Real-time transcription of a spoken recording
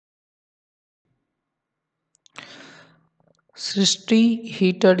Srishti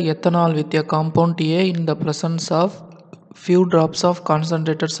heated ethanol with a compound A in the presence of few drops of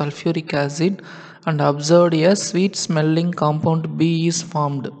concentrated sulfuric acid and observed a sweet smelling compound B is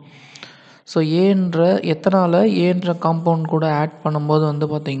formed. So ஏன்ற ethanol ஏன்ற compound கூட add பண்ணும்போது வந்து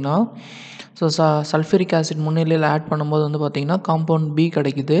பார்த்திங்கன்னா sulphuric acid முன்னிலையில் add பண்ணும்போது வந்து பார்த்திங்கன்னா காம்பவுண்ட் பி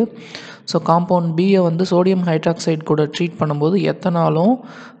கிடைக்குது. ஸோ காம்பவுண்ட் பியை வந்து சோடியம் ஹைட்ராக்சைடு கூட ட்ரீட் பண்ணும்போது எத்தனாலும்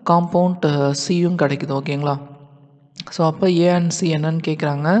காம்பவுண்ட் சியும் கிடைக்குது. ஓகேங்களா? ஸோ அப்போ ஏ அண்ட் சி என்னன்னு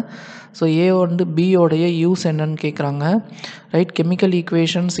கேட்குறாங்க. ஸோ ஏ வந்து பியோடைய யூஸ் என்னன்னு கேட்குறாங்க. Right, chemical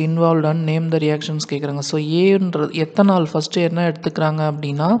equations involve and name the reactions கேட்குறாங்க. ஸோ ஏன்றது எத்தனால் ஃபஸ்ட்டு என்ன எடுத்துக்கிறாங்க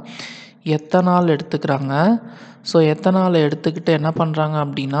அப்படின்னா எத்தனால் எடுத்துக்கிறாங்க. ஸோ எத்தனால் எடுத்துக்கிட்டு என்ன பண்ணுறாங்க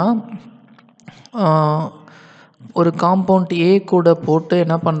அப்படின்னா ஒரு காம்பவுண்ட் ஏ கூட போட்டு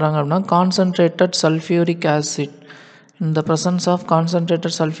என்ன பண்ணுறாங்க அப்படின்னா கான்சன்ட்ரேட்டட் சல்ஃபியூரிக் ஆசிட் இந்த presence of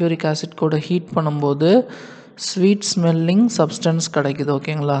concentrated sulphuric acid கூட ஹீட் பண்ணும்போது ஸ்வீட் ஸ்மெல்லிங் சப்ஸ்டன்ஸ் கிடைக்குது.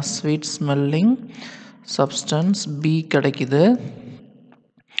 ஓகேங்களா? ஸ்வீட் ஸ்மெல்லிங் சப்ஸ்டன்ஸ் பி கிடைக்குது.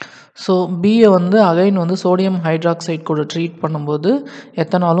 ஸோ பியை வந்து அகைன் வந்து சோடியம் ஹைட்ராக்சைடு கூட ட்ரீட் பண்ணும்போது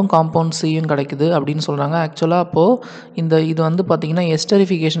எத்தனாலும் காம்பவுண்ட் சியும் கிடைக்குது அப்படின்னு சொல்கிறாங்க. ஆக்சுவலாக அப்போது இது வந்து பார்த்திங்கன்னா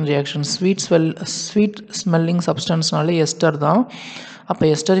esterification reaction. Sweet smelling சப்ஸ்டன்ஸ்னாலே ester தான். அப்போ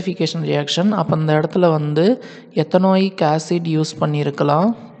எஸ்டரிஃபிகேஷன் ரியாக்ஷன். அப்போ அந்த இடத்துல வந்து எத்தனாயிக் ஆசிட் யூஸ்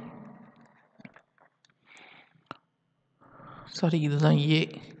பண்ணியிருக்கலாம். இதுதான் ஏ,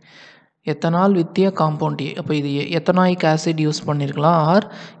 எத்தனால் வித் ஏ காம்பவுண்ட் ஏ. அப்போ இது எத்தனாயிக் ஆசிட் யூஸ் பண்ணியிருக்கலாம் ஆர்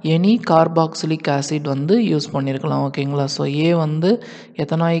எனி கார்பாக்சிலிக் ஆசிட் வந்து யூஸ் பண்ணியிருக்கலாம். ஓகேங்களா? ஸோ ஏ வந்து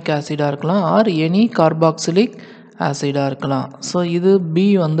எத்தனாயிக் ஆசிடாக இருக்கலாம் ஆர் எனி கார்பாக்சிலிக் ஆசிடாக இருக்கலாம். ஸோ இது பி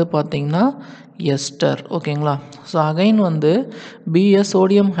வந்து பார்த்திங்கன்னா எஸ்டர். ஓகேங்களா? ஸோ அகைன் வந்து பியை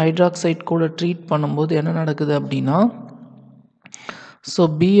சோடியம் ஹைட்ராக்சைடு கூட ட்ரீட் பண்ணும்போது என்ன நடக்குது அப்படின்னா ஸோ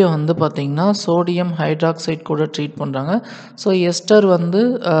பியை வந்து பார்த்திங்கன்னா சோடியம் ஹைட்ராக்சைடு கூட ட்ரீட் பண்ணுறாங்க. ஸோ எஸ்டர் வந்து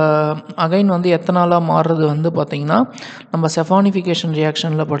அகைன் வந்து எத்தனாலாக மாறுறது வந்து பார்த்திங்கன்னா நம்ம செஃபானிஃபிகேஷன்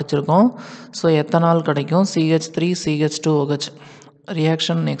ரியாக்ஷனில் படிச்சிருக்கோம். ஸோ எத்தனால் கிடைக்கும் CH3CH2OH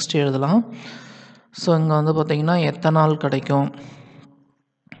ரியாக்ஷன் நெக்ஸ்ட் எழுதலாம். ஸோ இங்கே வந்து பார்த்திங்கன்னா எத்தனால் கிடைக்கும்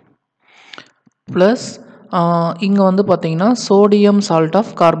ப்ளஸ் இங்கே வந்து பார்த்திங்கன்னா sodium salt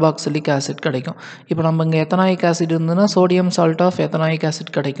of carboxylic acid கிடைக்கும். இப்போ நம்ம இங்கே எத்தனாயிக் ஆசிட் இருந்ததுன்னா sodium salt of ethanoic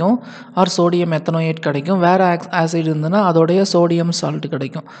acid கிடைக்கும் ஆர் சோடியம் எத்தனோயேட் கிடைக்கும். வேறு ஆசிட் இருந்ததுன்னா அதோடைய சோடியம் சால்ட்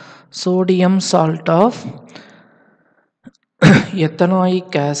கிடைக்கும். Sodium salt of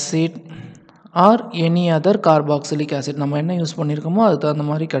ethanoic acid or any other carboxylic acid நம்ம என்ன யூஸ் பண்ணியிருக்கோமோ அதுக்கு தகுந்த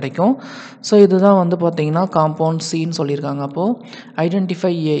மாதிரி கிடைக்கும். ஸோ இதுதான் வந்து பார்த்திங்கன்னா காம்பவுண்ட் சின்னு சொல்லியிருக்காங்க. அப்போது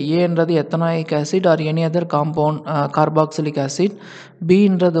ஐடென்டிஃபை ஏன்றது ethanoic acid or any other compound carboxylic acid.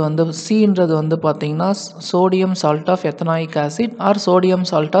 சின்றது வந்து பார்த்திங்கன்னா sodium salt of ethanoic acid R sodium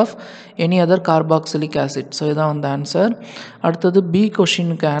salt of any other carboxylic acid. So இதுதான் வந்து ஆன்சர். அடுத்தது பி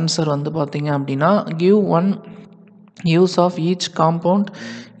கொஷினுக்கு ஆன்சர் வந்து பார்த்திங்க அப்படின்னா give one use of each compound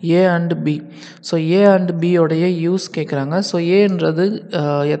A and B. So A and பியோடைய use கேட்குறாங்க. ஸோ ஏன்றது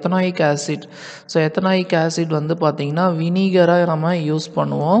ethanoic acid. So ethanoic acid வந்து பார்த்திங்கன்னா வினிகராக நம்ம யூஸ்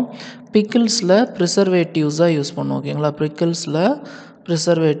பண்ணுவோம். பிக்கிள்ஸில் ப்ரிசர்வேட்டிவ்ஸாக யூஸ் பண்ணுவோம். ஓகேங்களா? பிக்கிள்ஸில்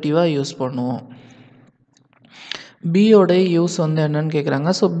ப்ரிசர்வேட்டிவாக யூஸ் பண்ணுவோம். பியோடைய யூஸ் வந்து என்னன்னு கேட்குறாங்க.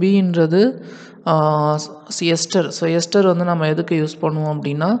 So பின்றது ester. ஸோ எஸ்டர் வந்து நம்ம எதுக்கு யூஸ் பண்ணுவோம்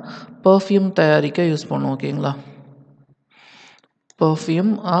அப்படின்னா பர்ஃப்யூம் தயாரிக்க யூஸ் பண்ணுவோம். ஓகேங்களா?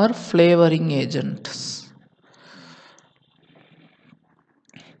 perfume or flavoring agents.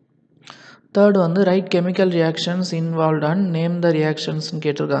 Third வந்து write chemical reactions involved and name the reactions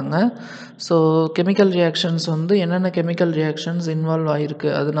கேட்டிருக்காங்க. ஸோ கெமிக்கல் ரியாக்ஷன்ஸ் வந்து என்னென்ன கெமிக்கல் ரியாக்ஷன்ஸ் இன்வால்வ் ஆகிருக்கு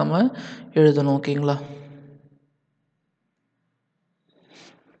அது நம்ம எழுதணும். ஓகேங்களா?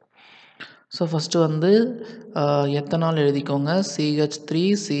 ஸோ ஃபஸ்ட்டு வந்து எத்தனால் எழுதிக்கோங்க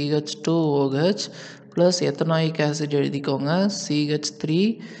CH3CH2OH ப்ளஸ் எத்தனாயிக் ஆசிட் எழுதிக்கோங்க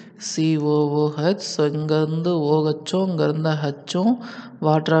CH3COOH. ஸோ இங்கேருந்து OHும் இங்கேருந்து ஹச்சும்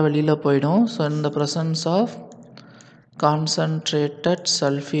வாட்டராக வெளியில் போயிடும். ஸோ இந்த presence of concentrated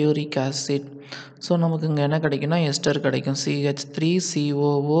sulphuric acid. So நமக்கு இங்கே என்ன கிடைக்குன்னா எஸ்டர் கிடைக்கும்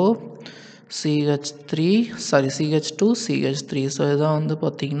CH3COO CH2CH3. ஸோ இதுதான் வந்து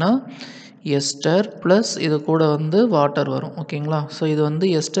பார்த்திங்கன்னா எஸ்டர் ப்ளஸ் இது கூட வந்து வாட்டர் வரும். ஓகேங்களா? ஸோ இது வந்து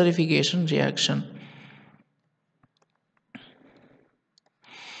எஸ்டரிஃபிகேஷன் ரியாக்ஷன்.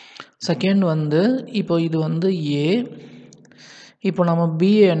 செகண்ட் வந்து இப்போ இது வந்து ஏ. இப்போ நம்ம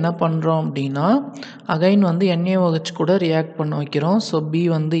பிஏ என்ன பண்ணுறோம் அப்படின்னா அகைன் வந்து NaOH கூட ரியாக்ட் பண்ண வைக்கிறோம். ஸோ B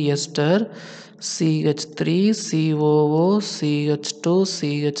வந்து ester, CH3 COO CH2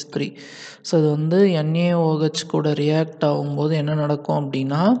 CH3. So இது வந்து NaOH கூட ரியாக்ட் ஆகும்போது என்ன நடக்கும்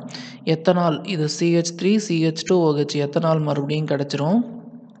அப்படின்னா எத்தனால், இது CH3 CH2OH எத்தனால் மறுபடியும் கிடச்சிரும்.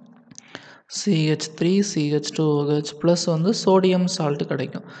 CH3 CH2OH ப்ளஸ் வந்து சோடியம் சால்ட்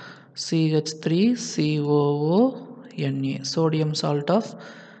கிடைக்கும். CH3 COO Na, sodium salt of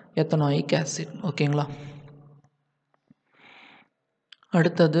ethanoic acid. ஓகேங்களா.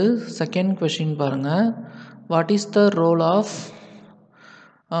 அடுத்தது செகண்ட் கொஷின் பாருங்கள். What is the role of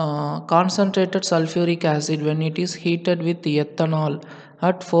concentrated sulfuric acid when it is heated with ethanol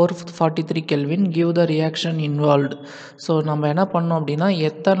at 443 Kelvin, give the reaction involved. So நம்ம என்ன பண்ணோம் அப்படின்னா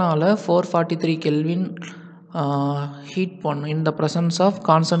ethanol 443 Kelvin heat பண்ணோம் in the presence of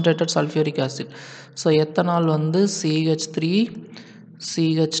concentrated sulfuric acid. So ethanol வந்து CH3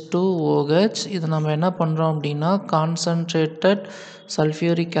 CH2OH, இது நம்ம என்ன பண்ணுறோம் அப்படின்னா கான்சன்ட்ரேட்டட்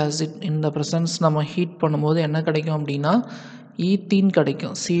சல்ஃபியூரிக் ஆசிட் இந்த ப்ரெசன்ஸ் நம்ம ஹீட் பண்ணும்போது என்ன கிடைக்கும் அப்படின்னா ஈத்தீன்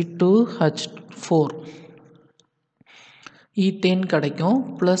கிடைக்கும். C2H4 ஈத்தேன் கிடைக்கும்.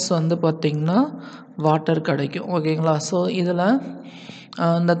 ப்ளஸ் வந்து பார்த்திங்கன்னா வாட்டர் கிடைக்கும். ஓகேங்களா. ஸோ இதில்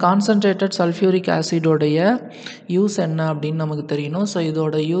இந்த கான்சன்ட்ரேட்டட் சல்ஃபியூரிக் ஆசிடோடைய யூஸ் என்ன அப்படின்னு நமக்கு தெரியணும். ஸோ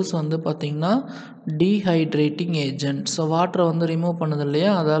இதோட யூஸ் வந்து பார்த்திங்கன்னா டீஹைட்ரேட்டிங் ஏஜென்ட். ஸோ வாட்டரை வந்து ரிமூவ் பண்ணுது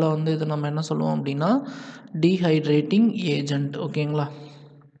இல்லையா, அதால் வந்து இது நம்ம என்ன சொல்லுவோம் அப்படின்னா டீஹைட்ரேட்டிங் ஏஜென்ட். ஓகேங்களா.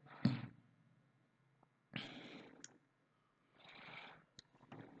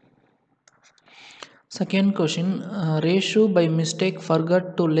 Second question, Reshu by mistake forgot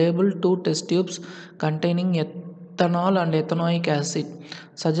to label 2 test tubes containing ethanol and ethanoic acid.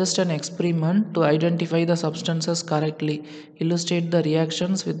 Suggest an experiment to identify the substances correctly. Illustrate the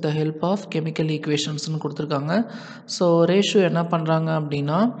reactions with the help of chemical equations னு கொடுத்துருக்காங்க. So rash என்ன பண்ணுறாங்க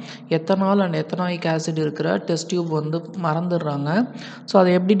அப்படின்னா ethanol and ethanoic acid இருக்கிற test tube வந்து மறந்துடுறாங்க. So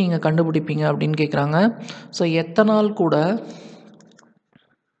அதை எப்படி நீங்கள் கண்டுபிடிப்பீங்க அப்படின்னு கேட்குறாங்க. ஸோ எத்தனால் கூட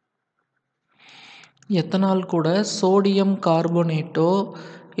சோடியம் கார்போனேட்டோ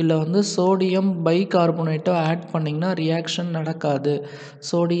இல்லை வந்து சோடியம் பைகார்போனேட்டோ ஆட் பண்ணிங்கன்னா ரியாக்ஷன் நடக்காது.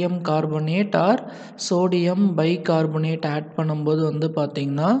 Sodium carbonate R sodium bicarbonate add பண்ணும்போது வந்து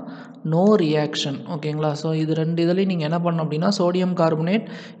பார்த்திங்கன்னா நோ ரியாக்ஷன். ஓகேங்களா. ஸோ இது ரெண்டு இதுலேயும் நீங்கள் என்ன பண்ணணும் அப்படின்னா சோடியம் கார்பனேட்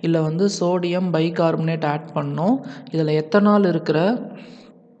இல்லை வந்து சோடியம் பைகார்பனேட் ஆட் பண்ணணும். இதில் எத்தனால் இருக்கிற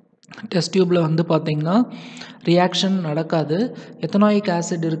டெஸ்ட் டியூப்பில் வந்து பார்த்திங்கன்னா ரியாக்ஷன் நடக்காது. எத்தனாயிக்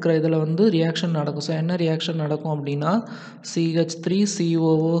ஆசிட் இருக்கிற இதில் வந்து ரியாக்ஷன் நடக்கும். ஸோ என்ன ரியாக்ஷன் நடக்கும் அப்படின்னா CH3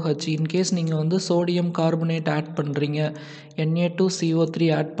 COOH. இன்கேஸ் நீங்கள் வந்து சோடியம் கார்பனேட் ஆட் பண்ணுறீங்க, Na2CO3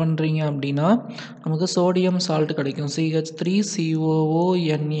 ஆட் பண்ணுறீங்க அப்படின்னா நமக்கு சோடியம் சால்ட் கிடைக்கும். CH3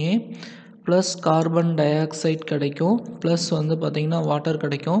 COONA plus carbon di oxide கிடைக்கும். ப்ளஸ் வந்து பார்த்திங்கன்னா வாட்டர்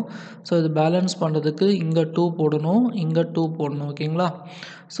கிடைக்கும். ஸோ இது பேலன்ஸ் பண்ணுறதுக்கு இங்கே 2 போடணும், இங்கே 2 போடணும். ஓகேங்களா.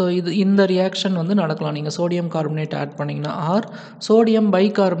 ஸோ இந்த ரியாக்ஷன் வந்து நடக்கலாம் நீங்கள் சோடியம் கார்பனேட் ஆட் பண்ணிங்கன்னா. ஆர் சோடியம்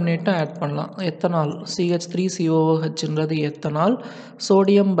பைகார்பனேட்டும் ஆட் பண்ணலாம். Ethanol CH3COOHன்றது ethanol,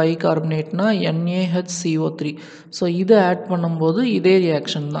 sodium பைகார்பனேட்னா NaHCO3. So இது ஆட் பண்ணும்போது இதே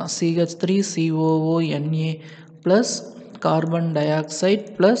ரியாக்ஷன் தான். CH3COONA plus carbon di oxide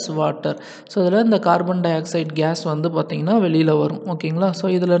plus water. So இதில் இந்த கார்பன் டை ஆக்சைடு கேஸ் வந்து பார்த்திங்கன்னா வெளியில் வரும். ஓகேங்களா. ஸோ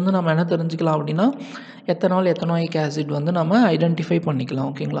இதிலேருந்து நம்ம என்ன தெரிஞ்சுக்கலாம் அப்படின்னா எத்தனால் எத்தனாயிக் ஆசிட் வந்து நம்ம ஐடென்டிஃபை பண்ணிக்கலாம்.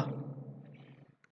 ஓகேங்களா.